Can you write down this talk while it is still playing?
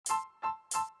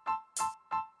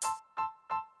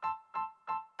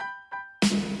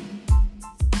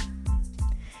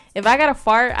If I got to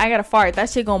fart, I got to fart. That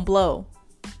shit gonna blow.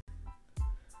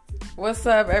 What's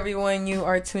up, everyone? You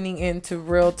are tuning in to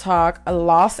Real Talk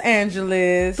Los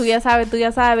Angeles. Tú ya sabes,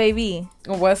 baby.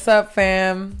 What's up,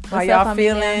 fam? How What's y'all up,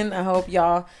 feeling? I hope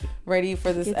y'all ready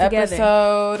for this Get together.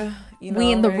 episode. You know,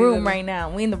 We in the ready room to- right now.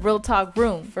 We in the Real Talk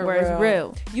room. For where it's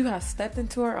real. You have stepped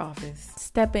into our office.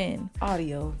 Step in.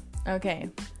 Audio. Okay.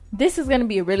 This is going to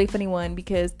be a really funny one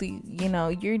because, you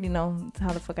already know how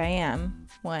the fuck I am.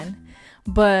 One.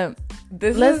 But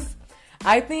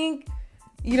I think,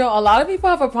 a lot of people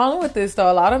have a problem with this, though.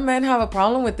 A lot of men have a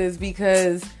problem with this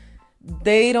because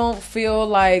they don't feel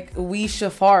like we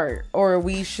should fart or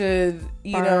we should,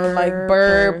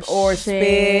 burp or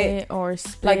spit.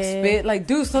 Like spit. Like,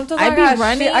 dude, sometimes I got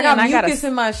running shit. I got and mucus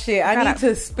in my shit. I need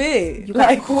to spit.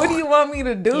 Like, what do you want me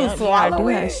to do? Swallow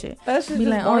it? That shit. That shit Be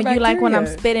just like, more you like when I'm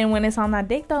bacteria. spitting when it's on that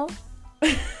dick, though?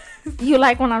 You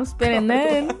like when I'm spitting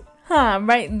then? Huh,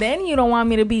 right then you don't want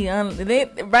me to be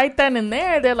right then and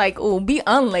there they're like, oh, be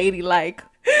unladylike,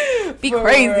 be For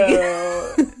crazy.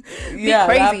 real. Be Yeah,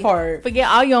 crazy. that part. Forget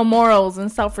all your morals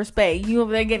and self-respect. You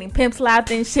over there getting pimp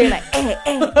slapped and shit like, hey.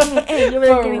 You over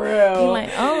there For getting, real. you're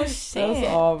like, oh shit, That's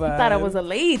all bad. I thought I was a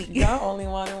lady. Y'all only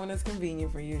want it when it's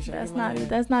convenient for you. That's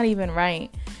not even right.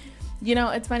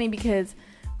 It's funny because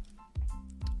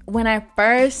when I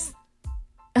first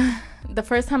the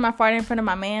first time I farted in front of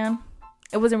my man,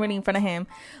 it wasn't really in front of him,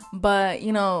 but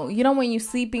when you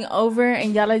sleeping over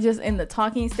and y'all are just in the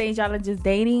talking stage, y'all are just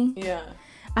dating. Yeah.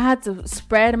 I had to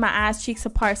spread my ass cheeks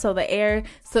apart cause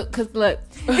look.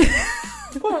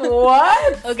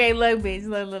 What? Okay, look, bitch,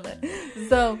 look.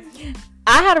 So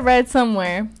I had read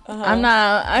somewhere.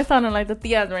 Uh-huh. I sounded like the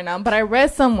Theas right now, but I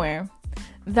read somewhere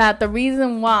that the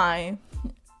reason why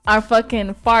our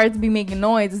fucking farts be making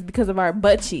noise is because of our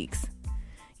butt cheeks.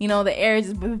 The air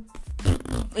just, the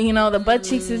butt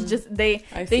cheeks is just they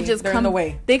just They're come in the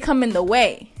way. They come in the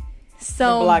way.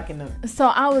 So They're blocking them. So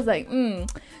I was like, So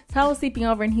I was sleeping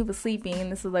over and he was sleeping,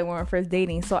 and this was like when we were first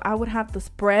dating. So I would have to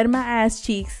spread my ass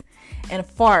cheeks and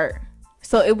fart.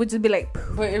 So it would just be like,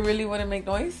 But it really wouldn't make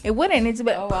noise? it wouldn't. It's just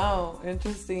be like, Oh, wow.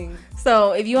 Interesting.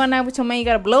 So if you on that with your man, you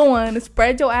gotta blow one,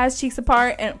 spread your ass cheeks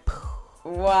apart, and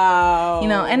Wow.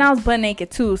 and I was butt naked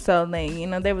too, so like,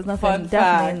 there was nothing Fun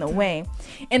definitely in fact. the way.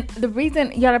 And the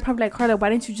reason y'all are probably like, Carla, why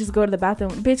didn't you just go to the bathroom,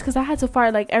 bitch? Because I had to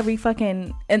fart like every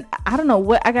fucking, and I don't know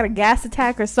what, I got a gas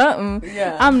attack or something.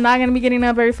 Yeah. I'm not gonna be getting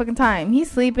up every fucking time.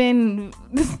 He's sleeping.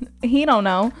 He don't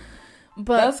know.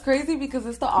 But That's crazy because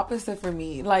it's the opposite for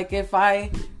me. Like, if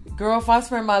I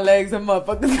spread my legs, and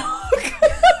motherfuckers.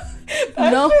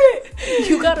 no,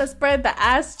 you gotta spread the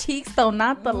ass cheeks though,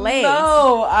 not the legs.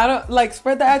 No, I don't like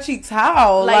spread the ass cheeks.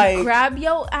 How? Like grab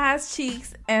your ass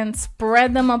cheeks and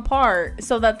spread them apart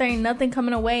so that there ain't nothing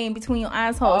coming away in between your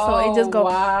asshole. So it just go.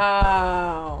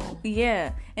 Wow.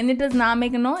 Yeah, and it does not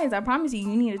make a noise. I promise you.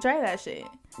 You need to try that shit.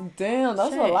 Damn, that's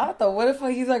Shit. a lot though. What if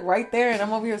he's like right there and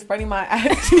I'm over here spreading my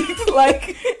ass cheeks?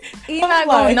 Like, He's not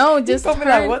gonna know. Just he's gonna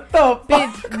turn. be like, what the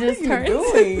Bitch, fuck just are turn.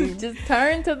 you doing? Just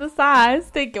turn to the side.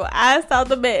 Stick your ass out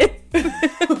the bed.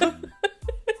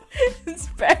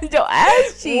 Spread your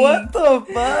ass cheeks. What the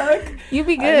fuck? You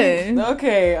be good.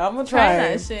 Okay, I'm gonna Try try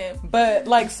that shit. But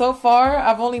like so far,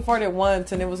 I've only farted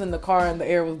once, and it was in the car, and the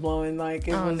air was blowing. Like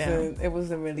it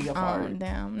wasn't really a fart. Oh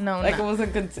damn! No, Like no. it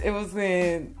wasn't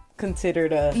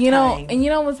considered a.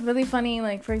 And what's really funny?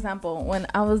 Like for example, when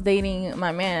I was dating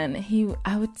my man,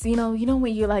 I would,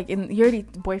 when you're like you're already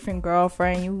boyfriend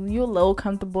girlfriend, you're a little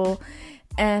comfortable,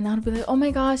 and I'd be like, oh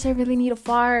my gosh, I really need a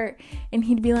fart, and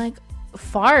he'd be like,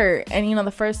 fart, and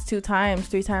the first 3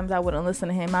 times I wouldn't listen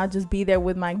to him. I'd just be there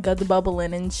with my guts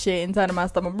bubbling and shit inside of my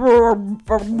stomach.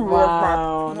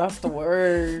 Wow, that's the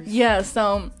worst. Yeah,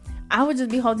 so I would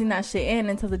just be holding that shit in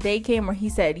until the day came where he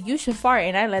said, you should fart,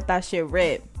 and I let that shit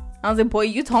rip. I was like, boy,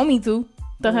 you told me to.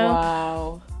 The hell?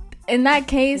 Wow. In that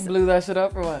case, Blew that shit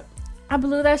up or what? I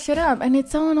blew that shit up, and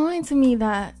it's so annoying to me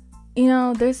that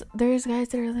there's guys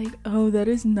that are like, oh, that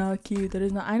is not cute. That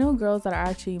is not. I know girls that are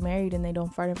actually married and they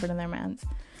don't fart in front of their mans,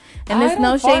 and it's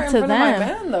no shade to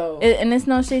them. And it's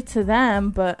no shade to them,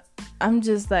 but I'm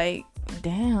just like,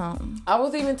 damn. I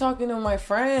was even talking to my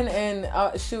friend,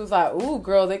 and she was like, ooh,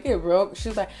 girl, they get real. She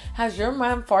was like, has your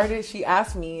man farted? She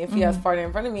asked me if he has farted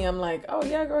in front of me. I'm like, oh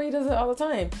yeah, girl, he does it all the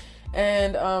time.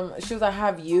 And she was like,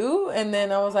 have you? And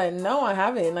then I was like, no, I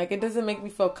haven't. Like, it doesn't make me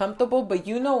feel comfortable. But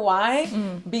you know why?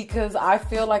 Because I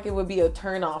feel like it would be a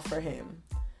turn off for him.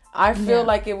 I feel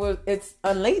like it's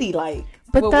unladylike.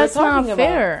 But that's not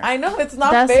fair. I know it's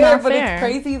not fair, but it's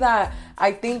crazy that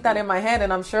I think that in my head,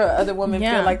 and I'm sure other women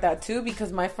feel like that too,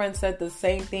 because my friend said the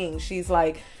same thing. She's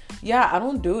like, yeah, I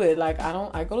don't do it. Like,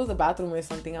 I go to the bathroom or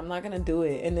something. I'm not going to do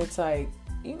it. And it's like,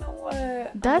 you know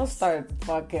what? That's... I'll start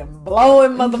fucking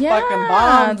blowing motherfucking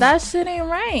bombs. That shit ain't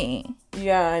right.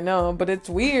 Yeah, I know, but it's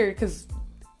weird because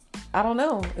I don't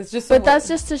know. It's just. But that's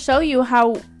just to show you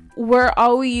how we're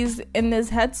always in this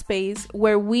headspace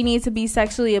where we need to be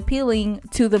sexually appealing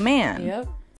to the man. Yep.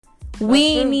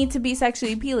 We need to be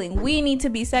sexually appealing. We need to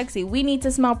be sexy. We need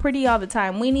to smell pretty all the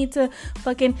time. We need to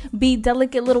fucking be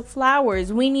delicate little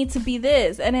flowers. We need to be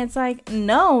this. And it's like,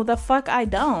 no, the fuck I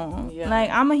don't. Yeah. Like,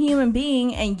 I'm a human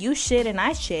being and you shit and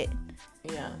I shit.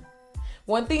 Yeah.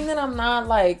 One thing that I'm not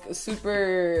like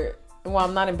super... Well,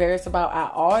 I'm not embarrassed about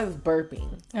at all is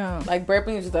burping. Oh. Like,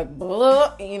 burping is just like,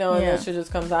 blah, you know, and that shit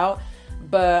just comes out.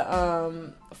 But,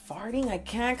 farting, I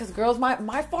can't, because girls, my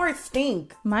farts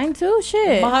stink. Mine too,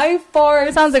 shit. My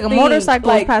farts sounds like stink. A motorcycle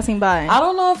like, passing by. I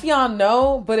don't know if y'all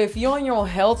know, but if you're on your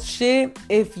health shit,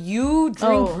 if you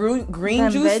drink green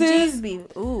juices,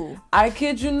 I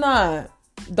kid you not,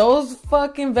 those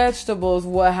fucking vegetables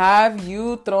will have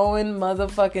you throwing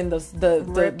motherfucking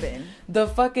the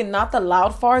fucking, not the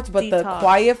loud farts, but the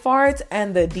quiet farts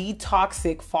and the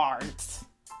detoxic farts.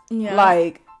 Yeah.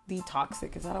 Like,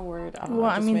 detoxic, is that a word? I don't know.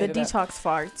 I mean the detox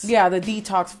farts. Yeah, the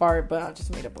detox fart, but I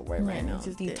just made up a word right now.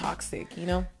 Just detoxic, you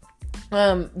know?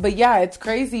 But yeah, it's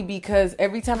crazy because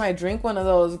every time I drink one of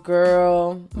those,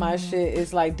 girl, my shit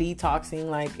is like detoxing.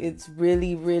 Like, it's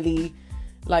really, really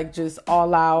like just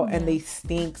all out, and they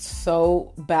stink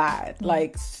so bad.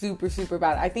 Like, super, super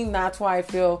bad. I think that's why I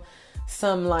feel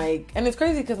some like, and it's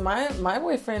crazy because my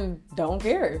boyfriend don't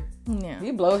care. Yeah, he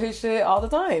blow his shit all the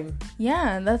time.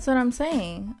 Yeah, that's what I'm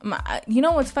saying. You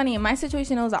know what's funny? In my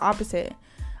situation, it was the opposite.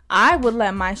 I would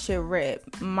let my shit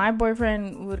rip. My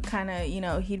boyfriend would kind of, you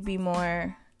know, he'd be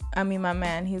more, I mean, my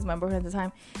man, he was my boyfriend at the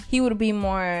time, he would be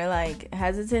more like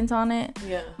hesitant on it.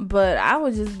 Yeah, but I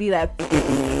would just be like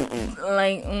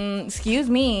excuse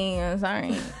me, I'm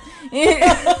sorry.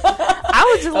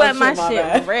 I would just let my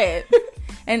shit rip.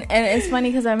 And it's funny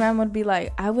because my mom would be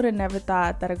like, I would have never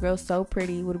thought that a girl so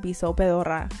pretty would be so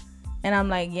pedorra. And I'm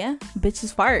like, yeah,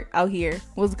 bitches fart out here.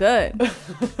 Was good.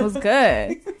 Was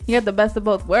good. You got the best of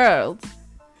both worlds.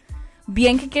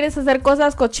 Bien que quieres hacer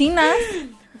cosas cochinas,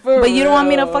 but you don't want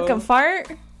me to fucking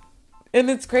fart? And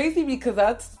it's crazy because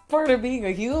that's part of being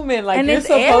a human. Like, and you're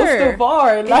supposed to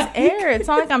fart. Like, it's air. It's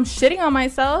not like I'm shitting on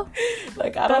myself.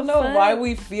 Like, I don't know why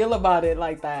we feel about it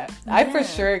like that. Yeah. I for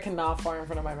sure cannot fart in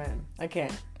front of my man. I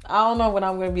can't. I don't know when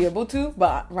I'm going to be able to,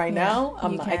 but right now,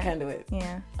 I can't do it.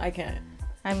 Yeah. I can't.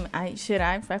 I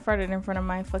farted in front of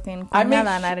my fucking cuñada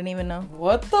and I didn't even know.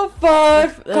 What the fuck,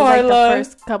 it was Carla? Like the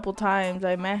first couple times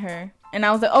I met her. And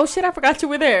I was like, oh shit, I forgot you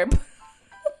were there.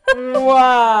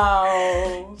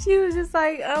 Wow. She was just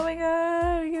like, oh my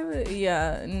god.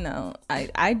 Yeah, no.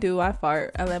 I do. I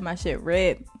fart. I let my shit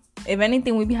rip. If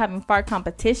anything, we be having fart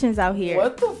competitions out here.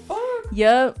 What the fuck?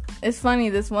 Yup. It's funny.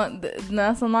 This one,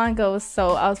 not so long ago,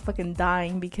 I was fucking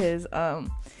dying because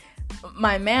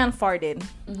my man farted.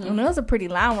 Mm-hmm. And it was a pretty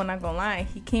loud one, not gonna lie.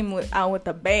 He came out with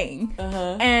a bang.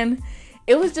 Uh-huh. And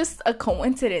it was just a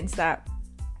coincidence that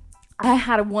I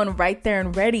had one right there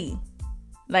and ready.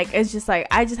 Like, it's just like,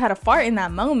 I just had a fart in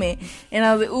that moment. And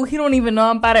I was like, ooh, he don't even know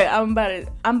I'm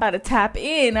about to tap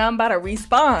in. I'm about to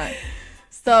respond.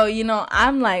 So, you know,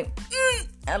 I'm like,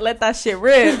 I let that shit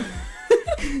rip.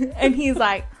 And he's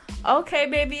like, okay,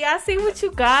 baby, I see what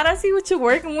you got. I see what you're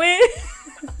working with.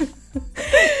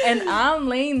 And I'm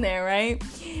laying there, right?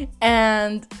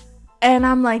 And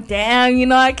I'm like, damn, you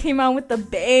know, I came out with the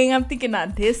bang. I'm thinking I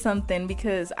did something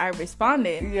because I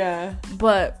responded. Yeah.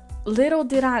 But little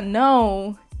did I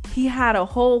know, he had a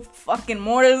whole fucking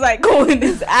motorcycle in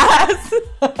his ass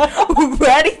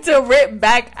ready to rip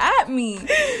back at me.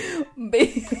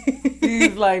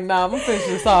 He's like, nah, I'm gonna finish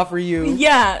this off for you.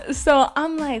 Yeah, so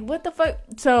I'm like, what the fuck?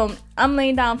 So I'm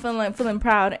laying down feeling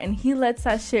proud, and he lets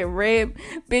that shit rip.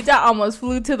 Bitch, I almost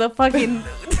flew to the fucking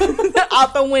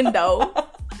out the window.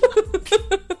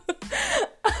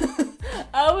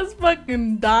 I was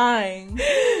fucking dying.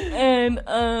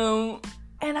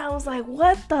 And I was like,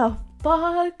 what the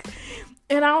fuck?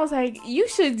 And I was like, you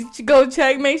should go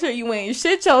check, make sure you ain't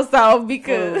shit yourself,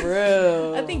 because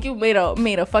I think you made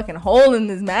a fucking hole in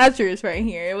this mattress right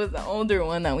here. It was the older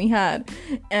one that we had.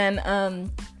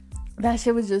 And that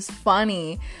shit was just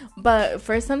funny. But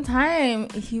for some time,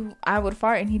 I would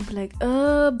fart and he'd be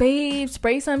like, babe,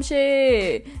 spray some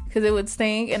shit, because it would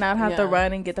stink, and I'd have to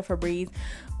run and get the Febreze.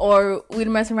 Or we'd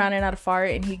mess around and I'd fart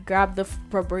and he'd grab the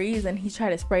Febreze and he'd try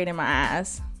to spray it in my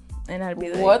ass. And I'd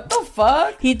be like, what the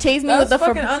fuck? He chased me with the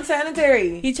fucking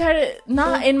unsanitary. He tried to,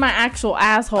 not in my actual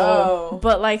asshole,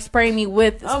 but like spray my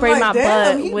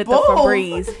butt with the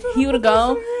Febreze. He would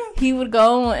go, he would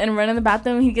go and run in the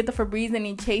bathroom. He'd get the Febreze and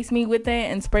he'd chase me with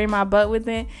it and spray my butt with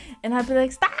it. And I'd be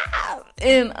like, stop.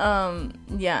 And,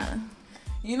 yeah.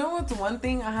 You know what's one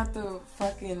thing I have to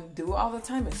fucking do all the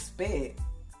time is spit.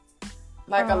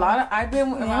 Like I've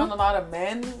been around a lot of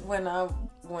men when I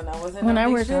was in. When I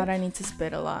work out, I need to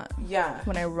spit a lot. Yeah.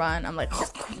 When I run, I'm like.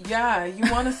 Yeah,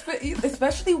 you want to spit,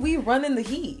 especially we run in the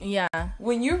heat. Yeah.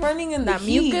 When you're running in the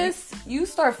heat, mucus, you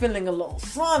start feeling a little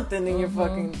something in your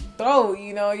fucking throat.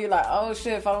 You know, you're like, oh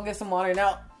shit, if I don't get some water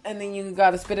now, and then you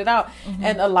gotta spit it out.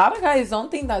 And a lot of guys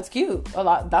don't think that's cute.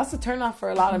 That's a turnoff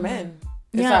for a lot of men.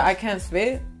 It's like, I can't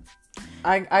spit.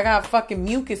 I got fucking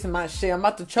mucus in my shit. I'm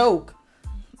about to choke.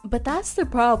 But that's the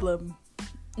problem.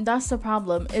 That's the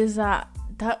problem. Is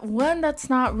that's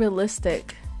not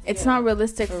realistic. It's not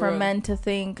realistic for men to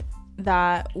think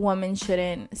that women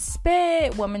shouldn't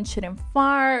spit, women shouldn't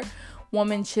fart,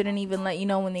 women shouldn't even let you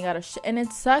know when they got a shit. And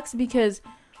it sucks because...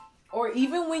 Or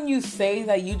even when you say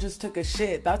that you just took a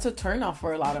shit, that's a turnoff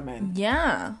for a lot of men.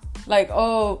 Yeah. Like,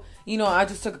 oh, you know, I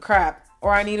just took a crap.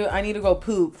 Or I need to go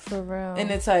poop. For real. And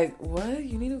it's like, what?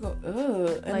 You need to go,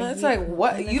 ugh. And it's like,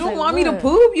 what? You don't like, want me to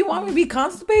poop? You want me to be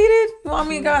constipated? You want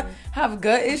me to have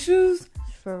gut issues?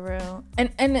 For real.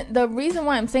 And the reason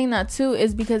why I'm saying that too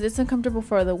is because it's uncomfortable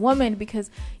for the woman,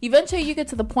 because eventually you get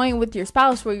to the point with your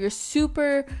spouse where you're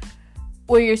super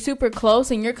close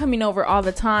and you're coming over all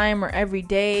the time or every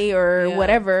day or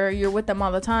whatever, you're with them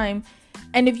all the time.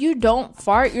 And if you don't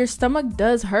fart, your stomach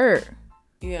does hurt.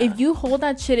 Yeah. If you hold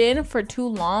that shit in for too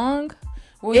long,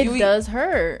 it does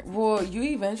hurt. Well, you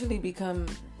eventually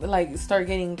start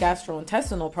getting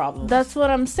gastrointestinal problems. That's what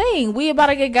I'm saying. We about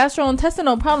to get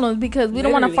gastrointestinal problems because we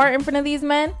don't want to fart in front of these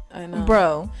men. I know.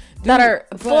 Bro. Dude, that are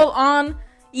full on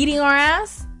eating our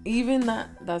ass. Even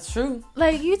that's true.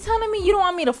 Like, you telling me you don't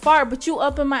want me to fart, but you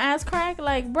up in my ass crack?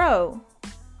 Like, bro,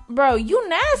 you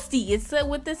nasty. It's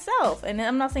with itself. And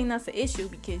I'm not saying that's the issue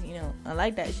because, you know, I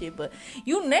like that shit. But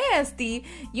you nasty.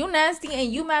 You nasty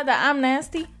and you mad that I'm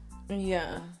nasty?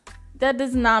 Yeah. That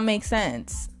does not make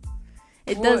sense.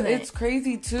 It doesn't. It's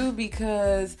crazy, too,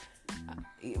 because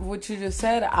what you just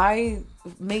said, I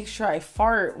make sure I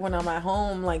fart when I'm at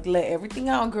home. Like, let everything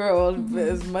out, girl,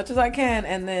 as much as I can.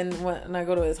 And then when I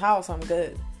go to his house, I'm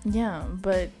good. Yeah,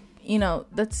 but, you know,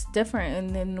 that's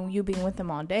different than you being with him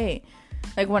all day.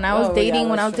 Like when I was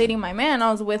dating my man,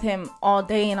 I was with him all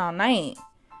day and all night.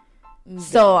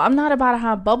 So I'm not about to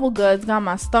have bubble guts, got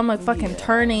my stomach fucking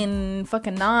turning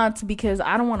fucking knots because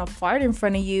I don't want to fart in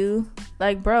front of you.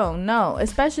 Like, bro, no.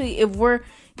 Especially if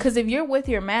you're with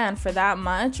your man for that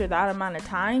much or that amount of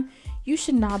time, you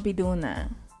should not be doing that.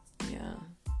 Yeah.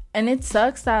 And it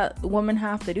sucks that women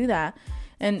have to do that.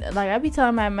 And, like, I be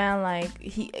telling my man, like,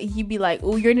 he be like,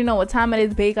 ooh, you already know what time it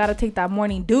is, babe. Gotta take that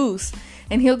morning deuce.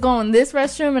 And he'll go in this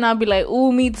restroom, and I'll be like,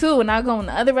 ooh, me too. And I'll go in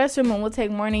the other restroom, and we'll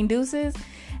take morning deuces.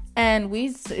 And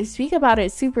we speak about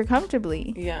it super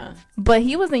comfortably. Yeah. But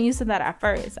he wasn't used to that at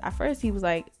first. At first, he was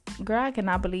like, girl, I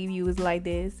cannot believe you was like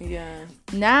this. Yeah.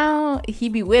 Now, he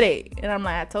be with it. And I'm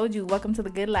like, I told you, welcome to the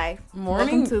good life.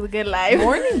 Welcome to the good life.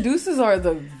 Morning deuces are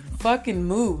the fucking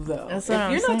move, though. If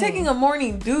you're not taking a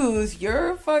morning deuce,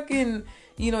 you're fucking,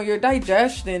 you know, your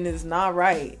digestion is not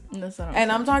right. That's what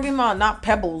I'm talking about not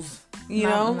pebbles, you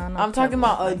know? I'm talking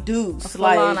about a deuce. A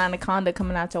full-on anaconda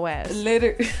coming out your ass.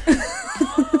 Literally.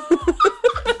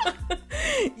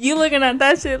 You looking at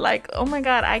that shit like, oh my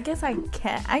god, I guess I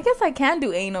can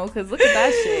do anal because look at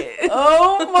that shit.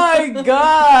 Oh my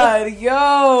god,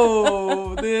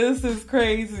 yo, this is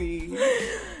crazy.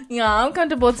 Yeah, I'm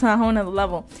comfortable to a whole nother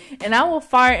level. And I will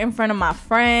fart in front of my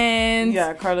friends.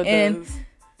 Yeah, Carla does.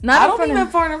 I don't even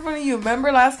fart in front of you.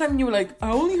 Remember last time you were like,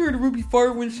 I only heard Ruby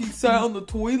fart when she sat on the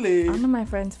toilet. None of my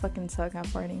friends fucking suck at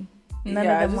farting. None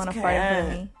of them want to fart in front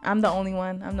of me. I'm the only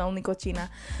one. I'm the only cochina.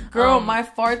 Girl, my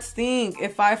farts stink.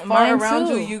 If I fart around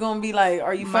you, you're going to be like,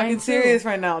 are you fucking serious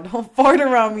right now? Don't fart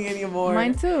around me anymore.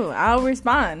 Mine too. I'll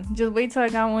respond. Just wait till I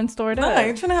got one stored up. I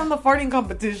ain't trying to have the farting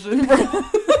competition, bro.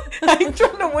 I ain't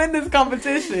trying to win this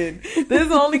competition. This is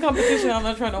the only competition I'm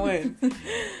not trying to win.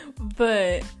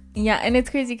 But yeah, and it's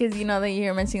crazy because, you know, that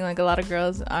you're mentioning like a lot of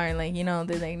girls are like, you know,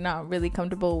 they're like not really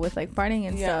comfortable with like farting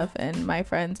and stuff. And my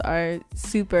friends are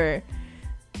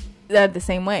they're the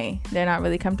same way. They're not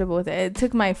really comfortable with it. It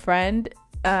took my friend,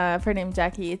 her name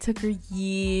Jackie, it took her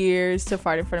years to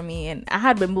fart in front of me. And I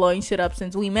had been blowing shit up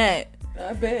since we met.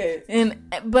 I bet.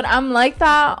 But I'm like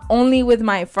that only with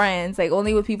my friends, like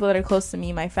only with people that are close to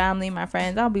me, my family, my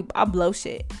friends. I'll blow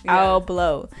shit. Yeah. I'll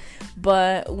blow.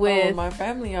 But with my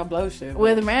family, I'll blow shit.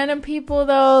 With random people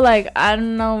though, like I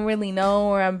don't really know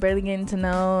or I'm barely getting to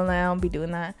know, like I don't be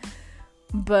doing that.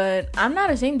 But I'm not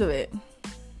ashamed of it.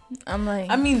 I'm like,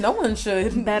 I mean, no one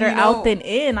should. Better out than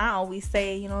in, I always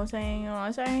say. You know what I'm saying? You know what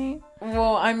I'm saying?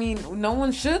 Well, I mean, no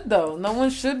one should, though. No one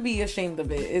should be ashamed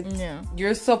of it.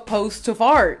 You're supposed to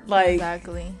fart. Like,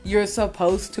 exactly. You're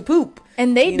supposed to poop.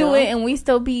 And they do it, and we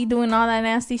still be doing all that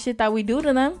nasty shit that we do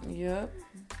to them. Yep.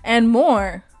 And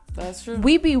more. That's true.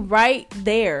 We be right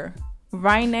there,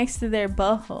 right next to their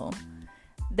butthole.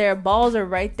 Their balls are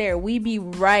right there. We be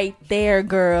right there,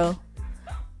 girl.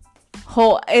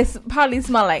 It's probably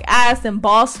smell like ass and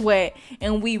ball sweat,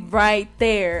 and we right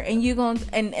there, and you gonna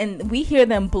and we hear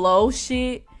them blow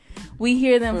shit. We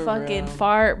hear them For fucking real.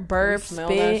 fart, burp,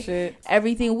 spit,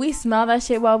 everything. We smell that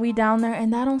shit while we down there,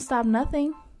 and that don't stop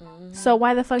nothing. Mm-hmm. So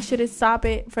why the fuck should it stop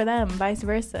it for them? Vice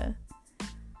versa.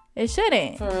 It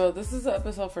shouldn't. For real, this is an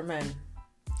episode for men.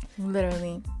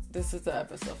 Literally. This is the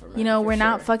episode for men. You know, we're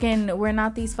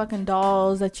not these fucking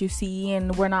dolls that you see,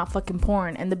 and we're not fucking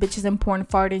porn. And the bitches in porn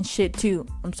fart and shit too.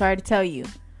 I'm sorry to tell you.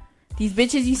 These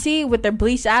bitches you see with their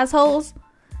bleached assholes,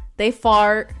 they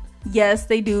fart. Yes,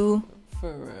 they do.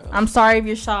 For real. I'm sorry if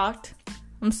you're shocked.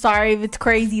 I'm sorry if it's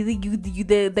crazy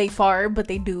that they fart, but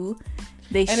they do.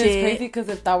 They shit. And it's crazy because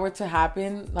if that were to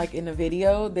happen, like in a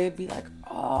video, they'd be like,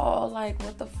 "Oh, like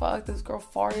what the fuck? This girl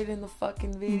farted in the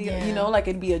fucking video." Yeah. You know, like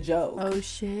it'd be a joke. Oh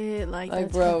shit!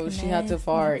 Like bro, she had to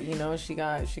fart. You know, she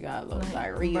got a little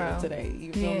diarrhea today.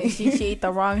 You feel me? She ate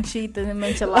the wrong shit. The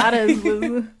enchiladas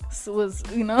was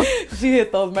you know. She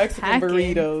hit those Mexican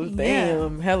burritos.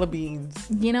 Damn, hella beans.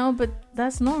 You know, but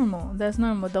that's normal. That's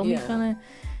normal.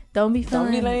 Don't be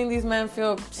letting these men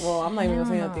feel. Well, I'm not even gonna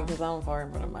say nothing because I don't fart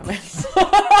in front of my man.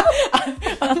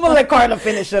 I'm gonna let Carla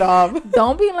finish it off.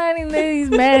 Don't be letting these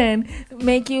men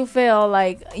make you feel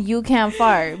like you can't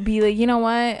fart. Be like, you know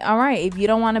what? All right, if you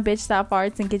don't want a bitch that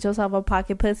farts, and get yourself a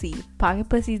pocket pussy. Pocket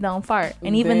pussies don't fart,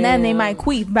 and even then they might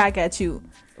queef back at you.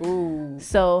 Ooh.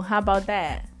 So how about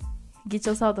that? Get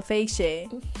yourself the fake shit,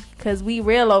 cause we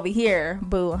real over here,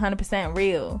 boo, 100%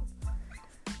 real.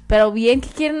 Pero bien que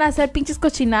quieren hacer pinches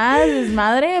cochinadas,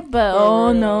 desmadre, but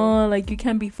oh no, like you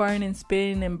can't be farting and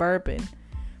spitting and burping.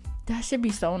 That should be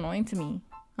so annoying to me.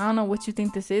 I don't know what you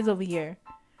think this is over here.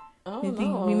 You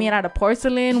think we made out of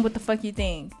porcelain? What the fuck you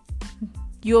think?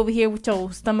 You over here with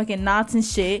your stomach in knots and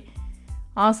shit.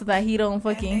 Also that he don't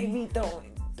fucking...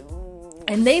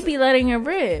 And they be letting her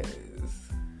rip.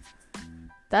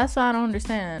 That's what I don't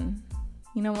understand.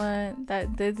 You know what?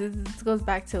 This goes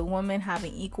back to women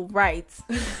having equal rights.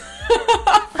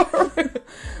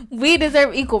 We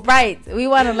deserve equal rights. We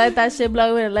want to let that shit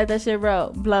blow. We want to let that shit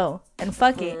blow. And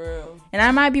fuck it. Real. And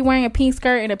I might be wearing a pink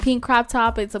skirt and a pink crop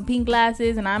top and some pink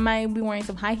glasses. And I might be wearing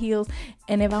some high heels.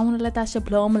 And if I want to let that shit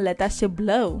blow, I'm going to let that shit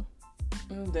blow.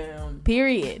 Damn.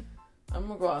 Period. I'm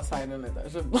going to go outside and let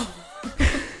that shit blow.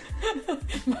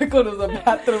 Might go to the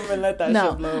bathroom and let that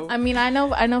shit blow. I mean, I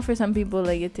know for some people,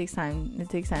 like, it takes time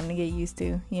to get used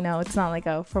to. You know, it's not like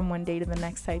a from one day to the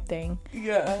next type thing.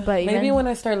 Yeah. But maybe when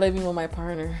I start living with my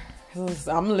partner, I'm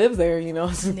gonna live there, you know.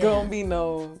 It's gonna be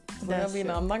no.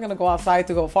 I'm not gonna go outside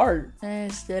to go fart.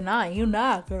 You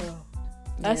not, girl.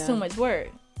 That's too much work.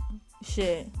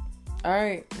 Shit. All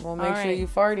right. Well, make sure you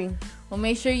farting. Well,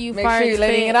 make sure you're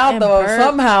letting it out though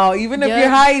somehow. Even if you're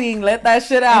hiding, let that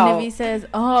shit out. And if he says,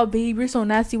 "Oh, babe, you're so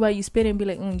nasty while you spitting," be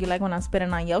like, "You like when I'm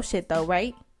spitting on your shit though,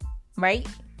 right? Right?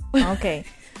 Okay.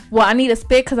 Well, I need to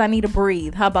spit because I need to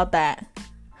breathe. How about that?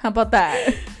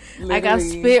 I got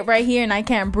spit right here and I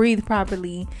can't breathe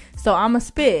properly, so I'ma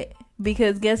spit.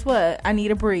 Because guess what? I need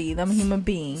to breathe. I'm a human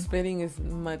being. Spitting is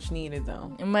much needed,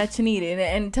 though. Much needed.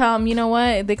 And tell them, you know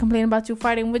what? If they complain about you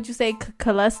farting, what'd you say?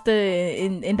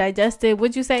 Cholesterol, indigested.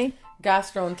 What'd you say?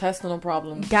 Gastrointestinal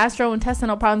problems.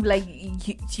 Like,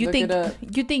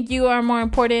 you think you are more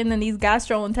important than these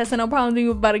gastrointestinal problems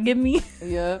you about to give me?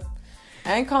 Yep.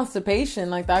 And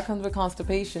constipation, like that comes with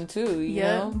constipation too, you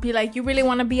know? Be like, you really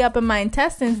want to be up in my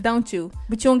intestines, don't you?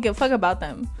 But you don't give a fuck about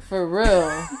them. For real.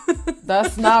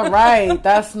 That's not right.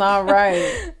 That's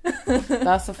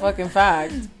a fucking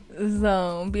fact.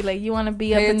 So, be like, you want to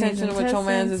be up in these intestines. Pay attention to what your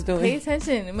man is doing. Pay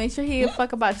attention. Make sure he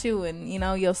fuck about you and, you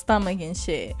know, your stomach and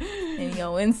shit. And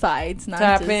your insides.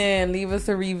 Tap in. Leave us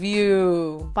a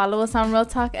review. Follow us on Real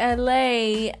Talk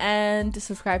LA. And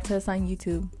subscribe to us on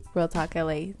YouTube. Real Talk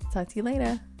LA. Talk to you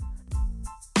later.